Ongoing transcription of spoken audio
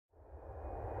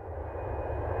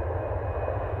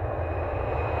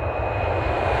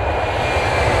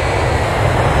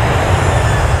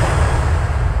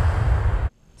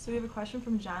question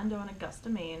from John Doe in Augusta,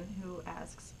 Maine, who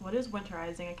asks, what does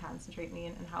winterizing a concentrate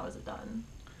mean and how is it done?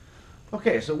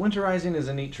 Okay, so winterizing is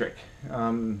a neat trick.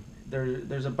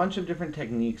 There's a bunch of different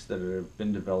techniques that have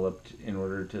been developed in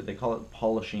order to, they call it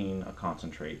polishing a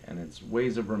concentrate, and it's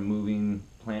ways of removing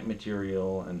plant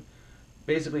material and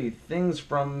basically things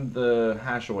from the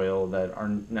hash oil that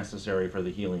aren't necessary for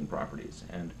the healing properties.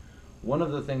 And one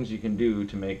of the things you can do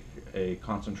to make a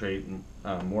concentrate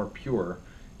more pure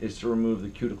is to remove the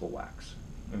cuticle wax.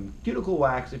 And cuticle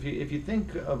wax, if you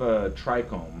think of a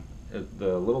trichome,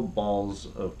 the little balls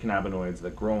of cannabinoids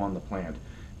that grow on the plant,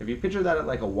 if you picture that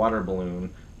like a water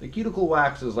balloon, the cuticle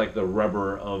wax is like the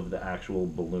rubber of the actual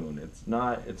balloon. It's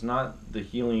not the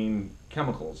healing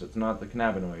chemicals. It's not the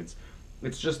cannabinoids.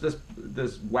 It's just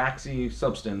this waxy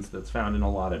substance that's found in a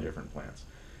lot of different plants,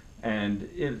 and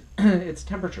it's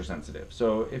temperature sensitive.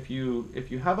 So if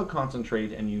you have a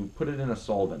concentrate and you put it in a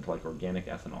solvent like organic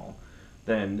ethanol,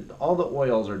 then all the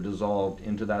oils are dissolved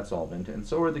into that solvent, and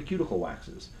so are the cuticle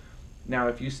waxes. Now,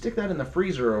 if you stick that in the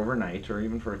freezer overnight or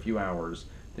even for a few hours,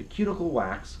 the cuticle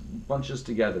wax bunches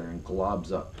together and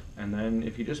globs up. And then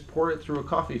if you just pour it through a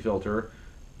coffee filter,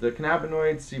 the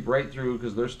cannabinoids seep right through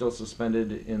because they're still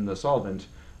suspended in the solvent,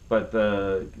 but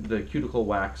the cuticle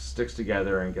wax sticks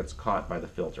together and gets caught by the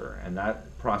filter, and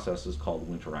that process is called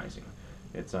winterizing.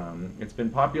 It's been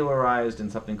popularized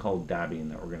in something called dabbing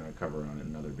that we're going to cover on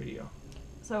another video.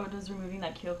 So does removing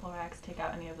that cuticle wax take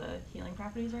out any of the healing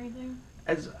properties or anything?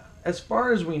 As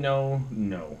far as we know,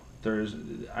 no.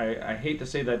 I hate to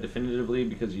say that definitively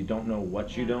because you don't know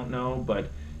what you don't know, but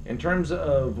in terms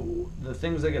of the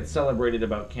things that get celebrated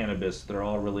about cannabis, they're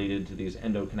all related to these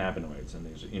endocannabinoids, and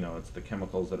these, it's the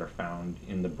chemicals that are found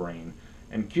in the brain.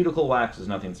 And cuticle wax is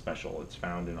nothing special. It's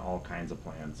found in all kinds of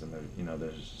plants, and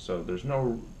there's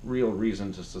no real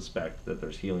reason to suspect that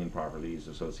there's healing properties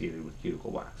associated with cuticle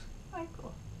wax. Alright,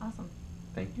 cool. Awesome.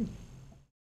 Thank you.